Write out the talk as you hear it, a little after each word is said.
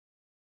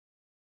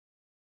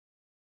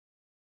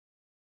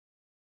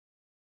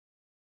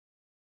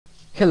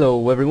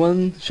Hello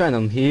everyone,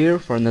 Shinom here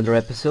for another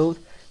episode.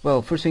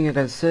 Well, first thing I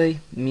gotta say,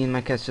 me and my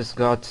cat just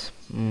got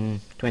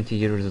 20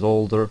 years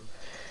older.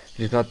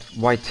 She's got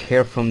white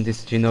hair from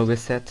this Genoga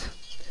set.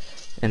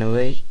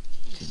 Anyway,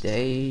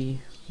 today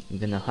I'm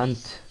gonna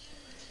hunt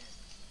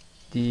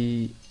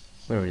the...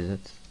 where is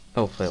it?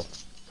 Oh, failed.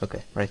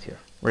 Okay, right here.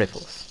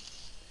 Rathalos.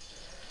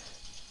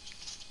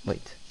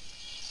 Wait.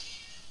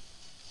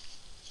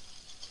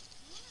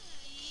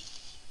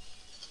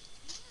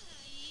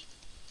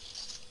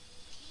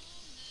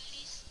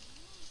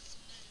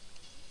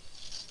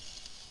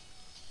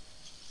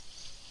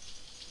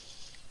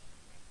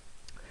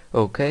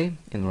 Okay,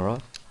 and we're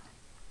off.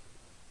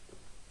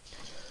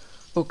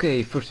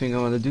 Okay, first thing I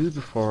wanna do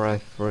before I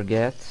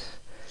forget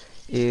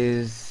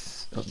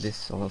is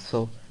this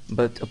also,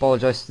 but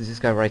apologize to this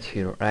guy right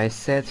here. I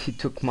said he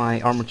took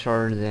my armor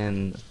charge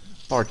and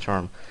power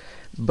charm,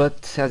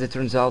 but as it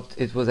turns out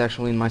it was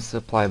actually in my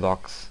supply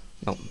box.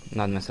 No,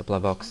 not in my supply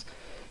box,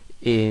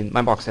 in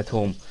my box at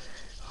home.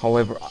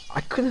 However,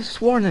 I could have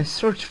sworn I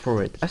searched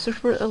for it. I searched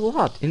for it a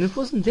lot and it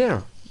wasn't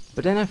there,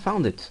 but then I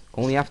found it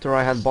only after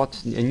I had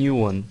bought a new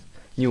one.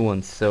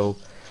 So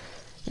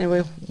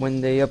anyway,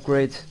 when they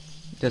upgrade,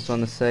 just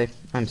wanna say,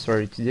 I'm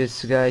sorry to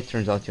this guy,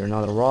 turns out you're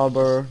not a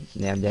robber,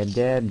 dab dab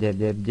dab dab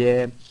dab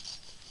dab,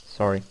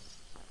 sorry.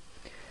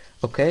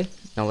 Okay,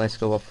 now let's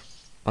go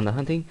off on the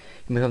hunting.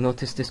 You may have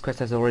noticed this quest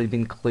has already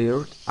been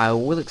cleared. I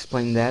will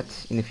explain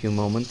that in a few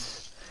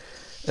moments.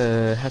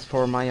 As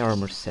for my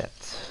armor set,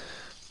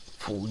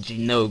 full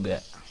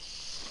Genoga.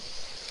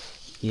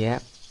 Yeah,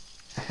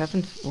 I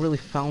haven't really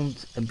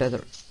found a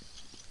better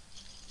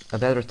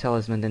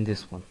talisman than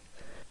this one.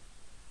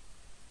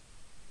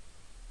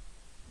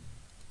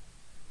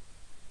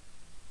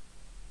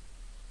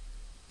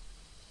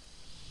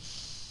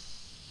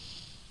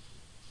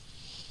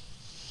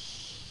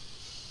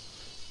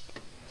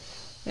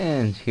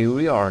 And here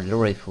we are, the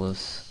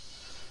Rathalos.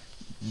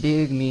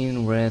 Big,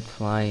 mean, red,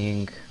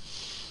 flying,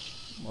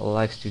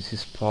 likes to use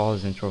his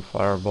paws and throw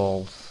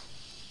fireballs.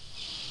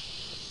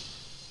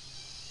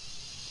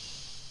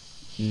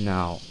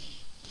 Now,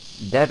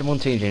 that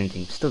won't change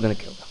anything, still gonna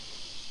kill them.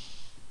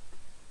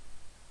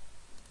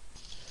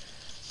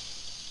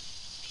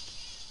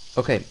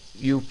 Okay,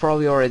 you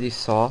probably already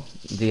saw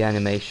the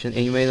animation,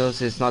 and you may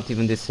notice it's not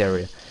even this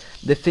area.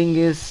 The thing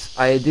is,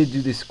 I did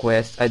do this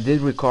quest, I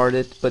did record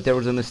it, but there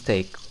was a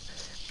mistake.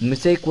 The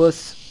mistake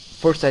was,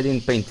 first I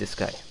didn't paint this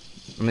guy.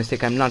 A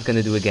mistake I'm not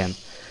gonna do again.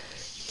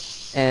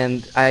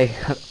 And I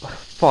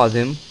fought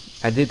him,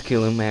 I did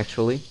kill him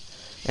actually,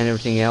 and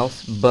everything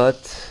else,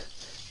 but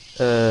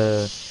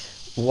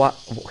what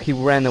he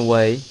ran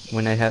away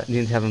when I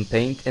didn't have him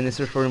paint, and I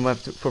searched for him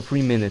for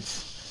 3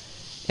 minutes.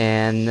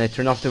 And I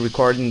turned off the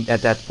recording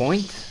at that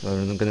point.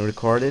 I'm gonna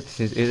record it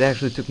since it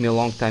actually took me a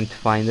long time to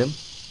find him.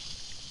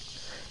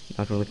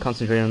 Not really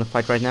concentrating on the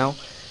fight right now.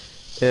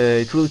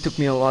 It really took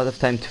me a lot of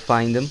time to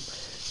find him,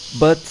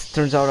 but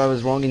turns out I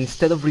was wrong.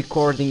 Instead of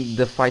recording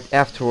the fight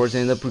afterwards, I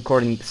ended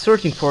up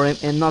searching for him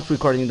and not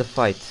recording the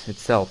fight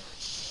itself,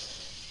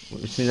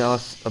 which means I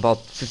lost about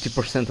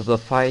 50% of the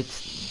fight.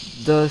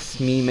 Thus,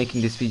 me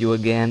making this video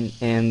again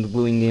and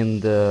gluing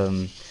in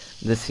the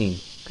scene,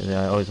 because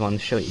I always want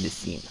to show you the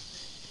scene.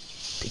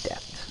 Take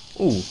that.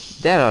 Ooh,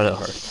 that oughta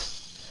hurt.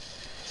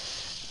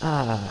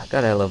 Ah,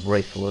 God, I love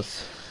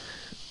Rathalos.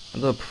 I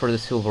do prefer the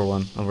silver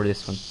one over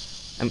this one.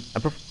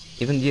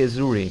 Even the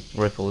Azuri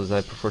Rathalos,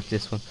 I prefer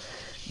this one.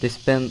 They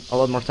spend a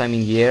lot more time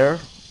in the air,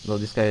 though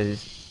this guy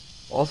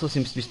also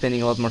seems to be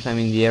spending a lot more time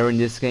in the air in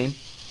this game.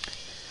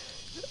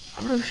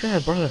 I'm really sure I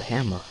brought a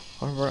hammer.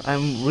 However,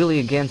 I'm really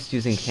against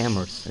using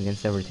hammers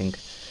against everything.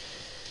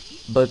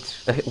 But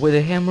with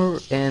a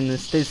hammer and a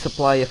steady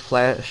supply of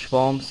flash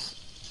bombs.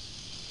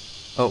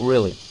 Oh,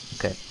 really?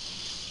 Okay.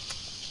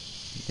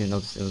 You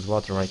notice there was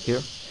water right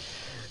here.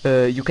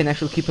 You can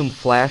actually keep him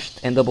flashed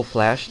and double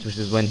flashed, which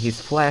is when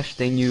he's flashed,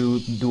 then you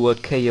do a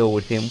KO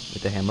with him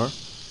with the hammer.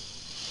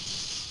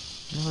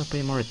 I'm gonna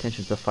pay more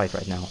attention to the fight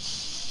right now.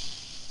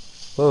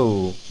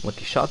 Whoa,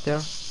 lucky shot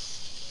there.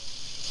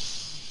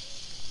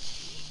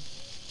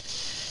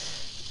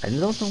 I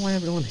don't know why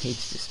everyone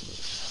hates this move.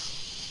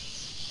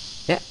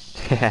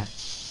 Yeah.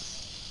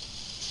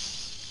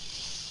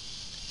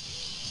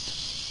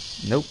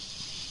 Nope.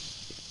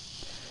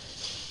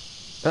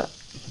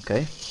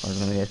 Okay. I was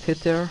gonna get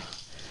hit there.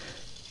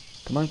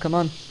 Come on, come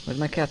on. Where's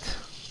my cat?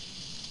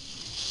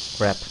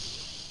 Crap.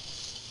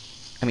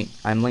 I mean,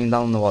 I'm laying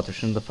down in the water.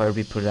 Shouldn't the fire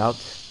be put out?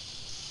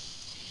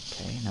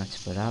 Okay, now it's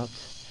put out.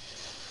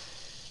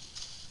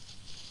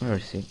 Where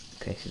is he?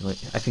 Okay,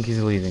 I think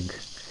he's leaving.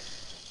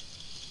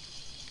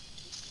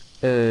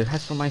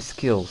 As for my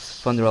skills,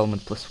 Thunder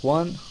Element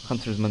 +1,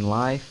 Huntersman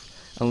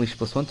Life, Unleash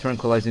 +1,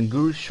 Tranquilizing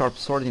Guru, Sharp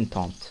Sword, and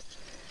Taunt.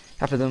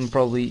 Half of them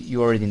probably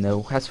you already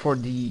know. As for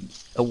the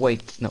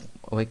Awaken.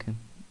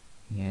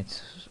 Yeah,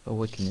 it's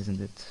Awaken,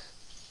 isn't it?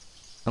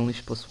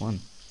 Unleash +1.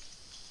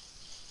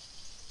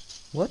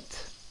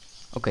 What?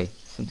 Okay,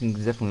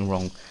 something's definitely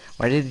wrong.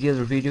 When I did the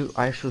other video,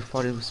 I actually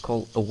thought it was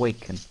called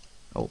Awaken.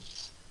 Oh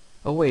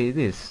wait, it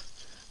is.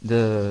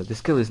 The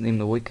skill is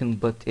named Awaken,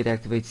 but it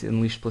activates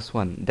Unleash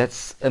 +1.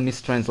 That's a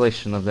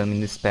mistranslation of them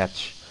in this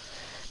patch.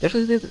 They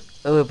actually did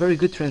a very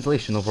good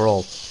translation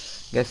overall.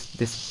 Guess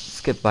this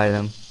skipped by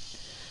them.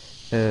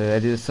 I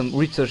did some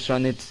research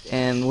on it,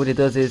 and what it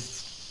does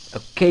is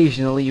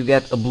occasionally you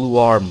get a blue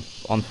arm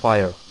on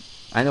fire.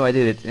 I know I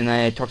did it, and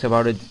I talked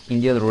about it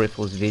in the other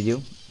Rathalos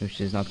video,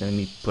 which is not going to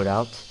be put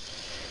out,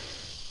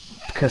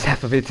 because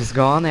half of it is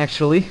gone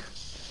actually.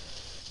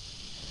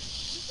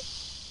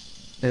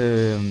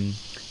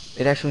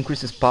 It actually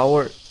increases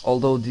power,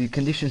 although the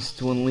conditions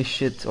to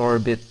unleash it are a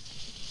bit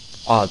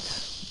odd.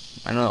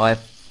 I don't know,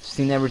 I've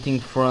seen everything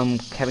from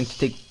having to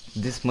take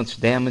this much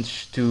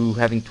damage to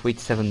having to wait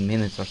 7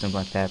 minutes or something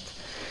like that.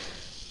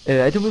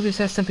 I do believe this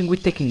has something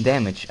with taking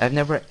damage. I've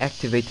never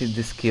activated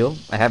the skill.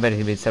 I have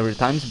activated several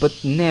times, but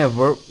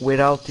never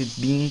without it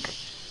being...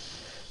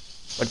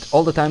 But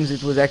all the times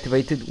it was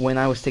activated when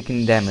I was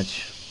taking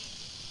damage.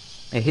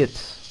 A hit,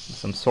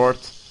 some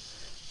sort.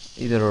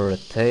 Either a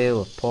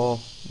tail, a paw...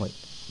 Wait,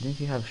 didn't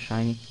he have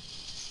shiny?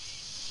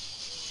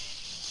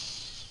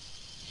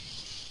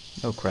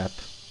 Oh crap.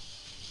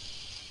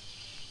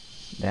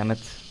 Damn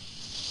it.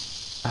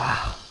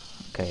 Ah,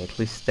 okay, at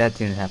least that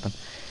didn't happen.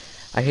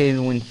 I hate it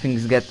when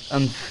things get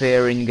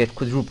unfair and you get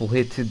quadruple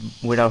hitted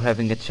without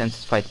having a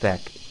chance to fight back.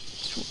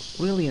 It's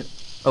really...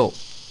 oh,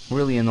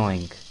 really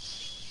annoying.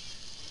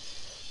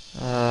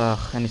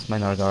 I missed my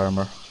Narg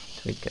armor.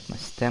 To get my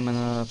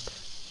stamina up.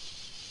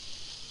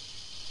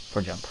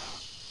 For jump.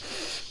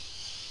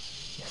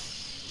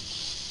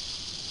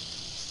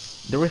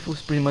 Yes. The rifle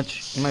is pretty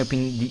much, in my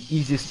opinion, the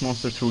easiest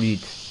monster to read.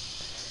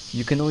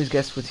 You can always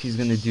guess what he's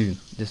gonna do,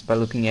 just by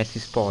looking at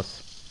his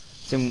paws.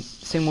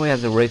 Same way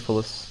as a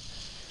Rathalos.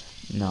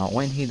 Now,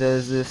 when he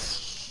does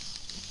this...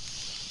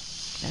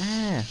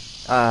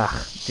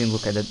 didn't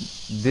look at the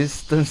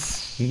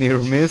distance near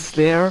miss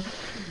there.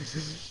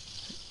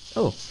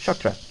 Oh, shock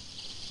trap.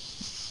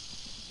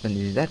 When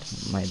you do that,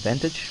 my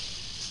advantage.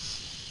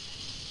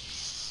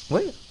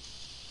 Wait,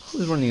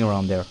 who's running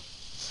around there?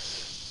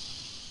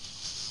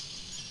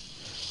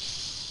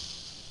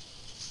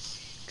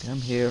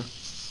 Come here.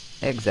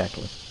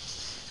 Exactly.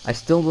 I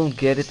still don't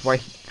get it why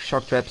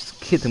shock traps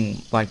hit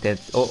him like that.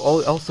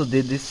 Also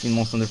did this in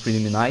Monster Hunter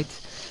Freedom Unite.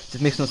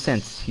 It makes no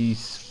sense.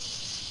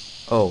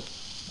 He's... oh,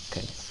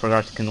 okay.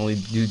 Forgot he can only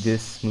do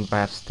this move. I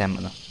have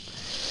stamina.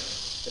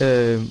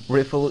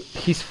 Rifle,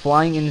 he's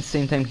flying and at the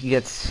same time he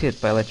gets hit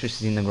by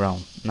electricity in the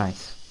ground.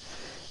 Nice.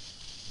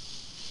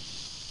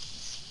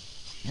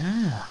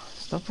 Ah,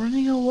 stop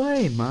running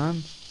away,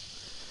 man.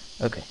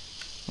 Okay,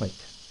 wait.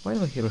 Why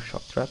do I hear a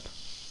shock trap?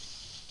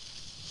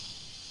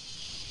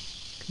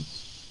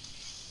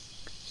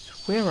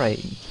 Where am I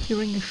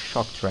hearing a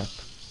shock trap?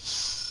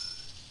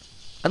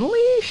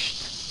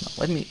 Unleashed! Now,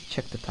 let me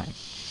check the time.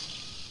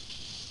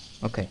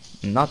 Okay,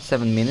 not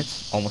 7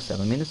 minutes, almost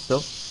 7 minutes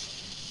though.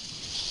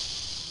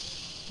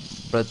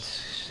 But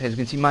as you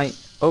can see, my...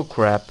 oh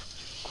crap,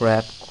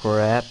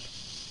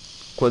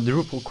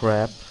 quadruple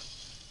crap.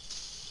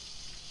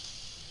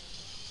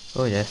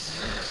 Oh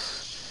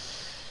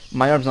yes.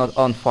 My arm's not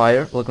on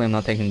fire, luckily I'm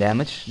not taking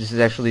damage. This is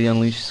actually the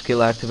Unleash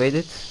skill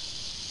activated.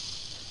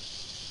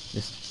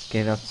 Just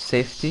get out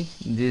safety.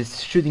 This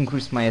should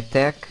increase my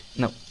attack.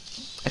 No,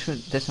 actually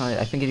that's not it.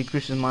 I think it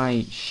increases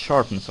my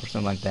sharpness or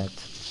something like that.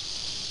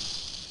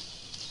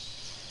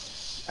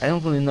 I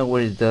don't really know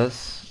what it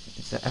does.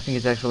 I think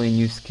it's actually a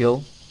new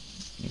skill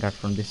I got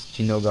from this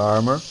Jinoga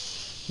armor.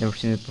 Never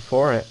seen it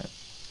before.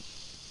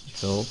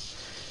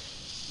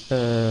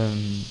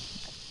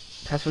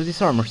 As for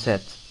this armor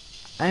set,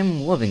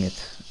 I'm loving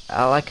it.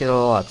 I like it a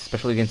lot,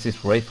 especially against these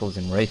Rathalos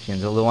and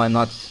Rathians, although I'm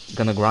not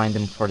gonna grind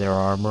them for their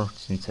armor,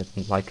 since I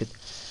don't like it.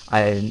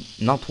 I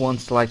not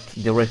once liked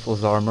the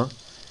Rathalos armor,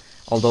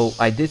 although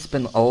I did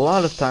spend a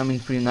lot of time in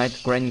Free Night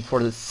grinding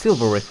for the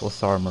Silver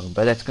Rathalos armor,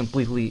 but that's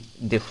completely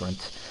different.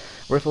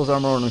 Rathalos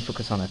armor only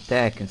focus on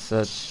attack and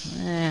such,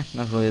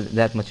 not really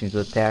that much into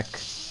attack.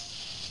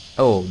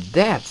 Oh,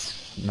 that's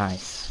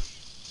nice.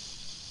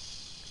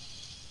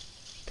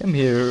 Come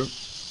here.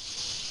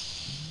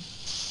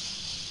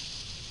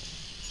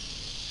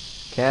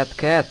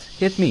 Cat,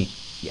 hit me!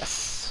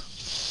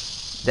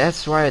 Yes!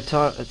 That's why I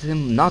taught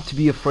him not to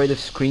be afraid of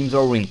screams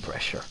or wind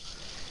pressure.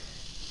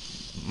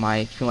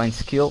 My feline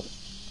skill...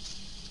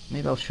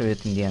 maybe I'll show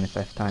it in the end if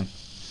I have time.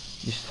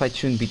 This fight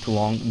shouldn't be too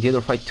long. The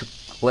other fight took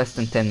less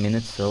than 10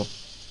 minutes, so...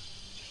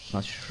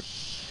 not sure.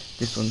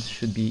 This one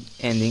should be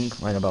ending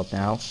right about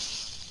now.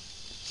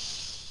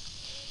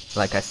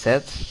 Like I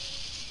said...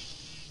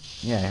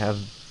 yeah,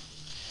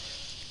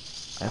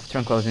 I have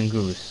Tranquilizing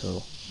Guru,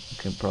 so...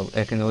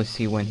 I can always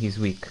see when he's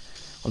weak,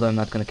 although I'm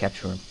not gonna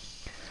capture him.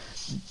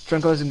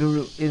 Tranquilizing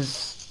Guru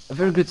is a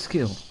very good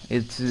skill.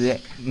 It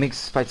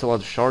makes fights a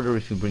lot shorter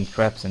if you bring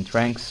traps and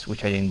tranks,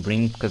 which I didn't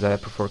bring because I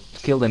prefer to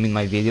kill them in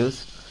my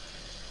videos.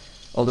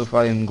 Although if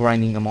I am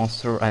grinding a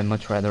monster, I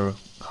much rather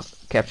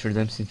capture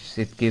them since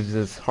it gives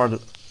us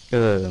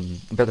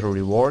better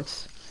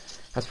rewards.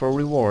 As for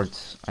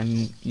rewards,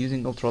 I'm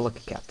using Ultra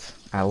Lucky Cat.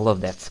 I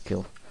love that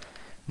skill.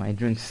 my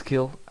drink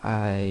skill.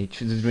 I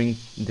choose a drink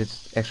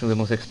that's actually the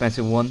most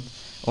expensive one,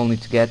 only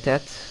to get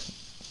that,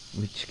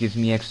 which gives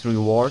me extra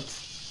rewards.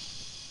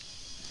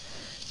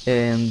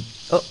 And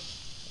oh,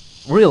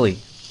 really?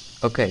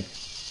 Okay.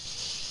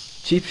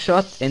 Cheap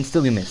shot and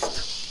still you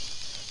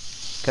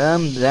missed.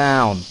 Calm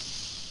down.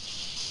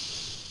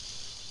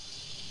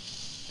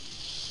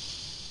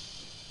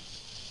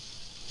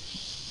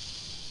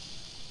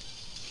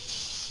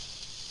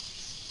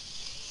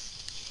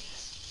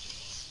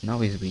 Now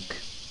he's weak.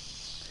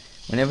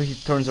 Whenever he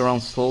turns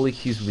around slowly,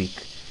 he's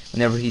weak.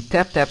 Whenever he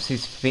taps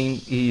his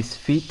feet,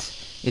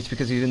 it's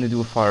because he's gonna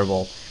do a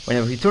fireball.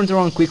 Whenever he turns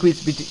around quickly,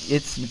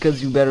 it's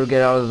because you better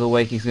get out of the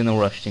way, he's gonna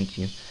rush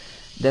into you.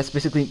 That's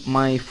basically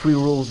my 3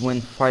 rules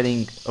when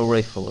fighting a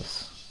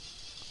Rathalos.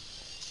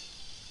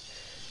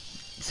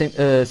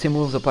 Same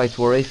rules apply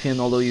to Arathian,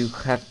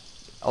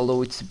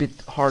 although it's a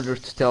bit harder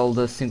to tell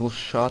the single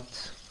shot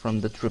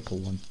from the triple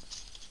one.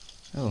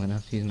 Oh, and I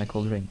have to use my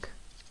cold drink.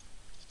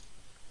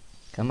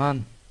 Come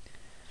on.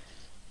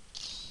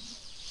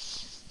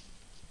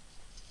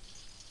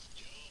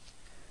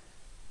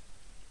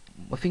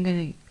 One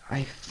thing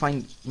I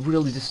find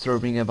really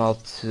disturbing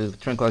about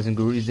Tranquilizing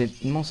Guru is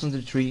that in Monster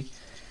Hunter 3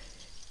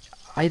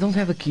 I don't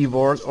have a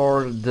keyboard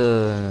or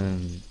the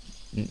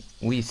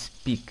we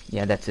speak,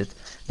 yeah, that's it,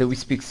 the we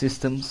speak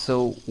system,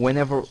 so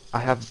whenever I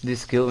have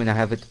this skill, and I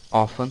have it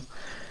often,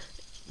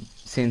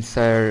 since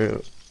I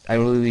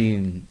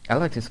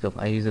like this skill,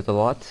 I use it a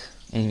lot,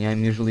 and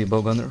I'm usually a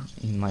bow gunner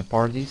in my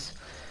parties.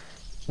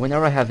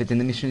 Whenever I have it and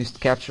the mission is to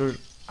capture,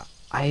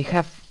 I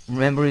have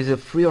memories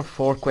of 3 or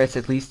 4 quests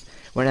at least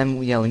when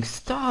I'm yelling,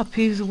 "Stop,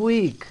 he's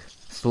weak!"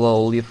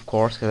 Slowly, of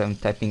course, because I'm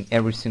typing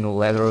every single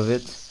letter of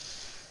it.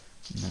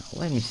 Now,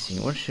 let me see,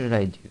 what should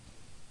I do?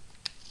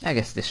 I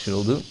guess this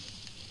should do.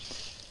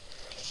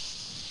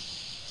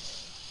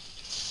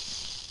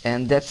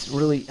 And that's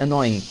really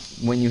annoying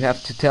when you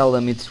have to tell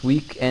them it's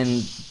weak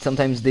and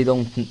sometimes they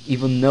don't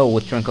even know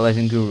what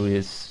Tranquilizing Guru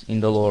is in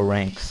the lower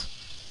ranks.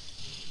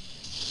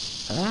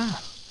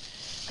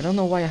 I don't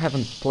know why I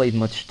haven't played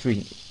much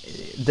 3.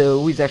 The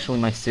Wii is actually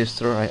my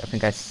sister. I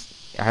think I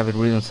have it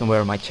written somewhere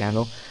on my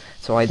channel,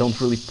 so I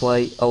don't really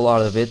play a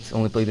lot of it,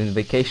 only played in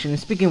vacation. And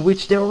speaking of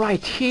which, they're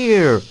right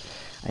here!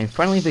 I'm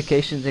finally on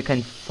vacation, I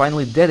can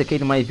finally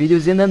dedicate my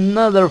videos in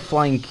another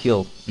flying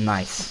kill.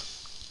 Nice.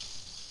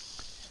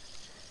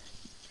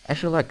 I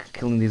actually like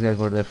killing these guys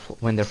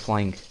when they're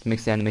flying. It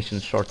makes the animation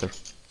shorter.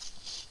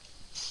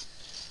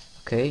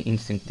 Okay,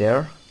 instinct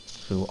there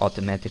to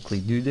automatically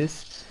do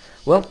this.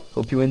 Well,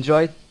 hope you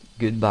enjoyed.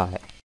 Goodbye.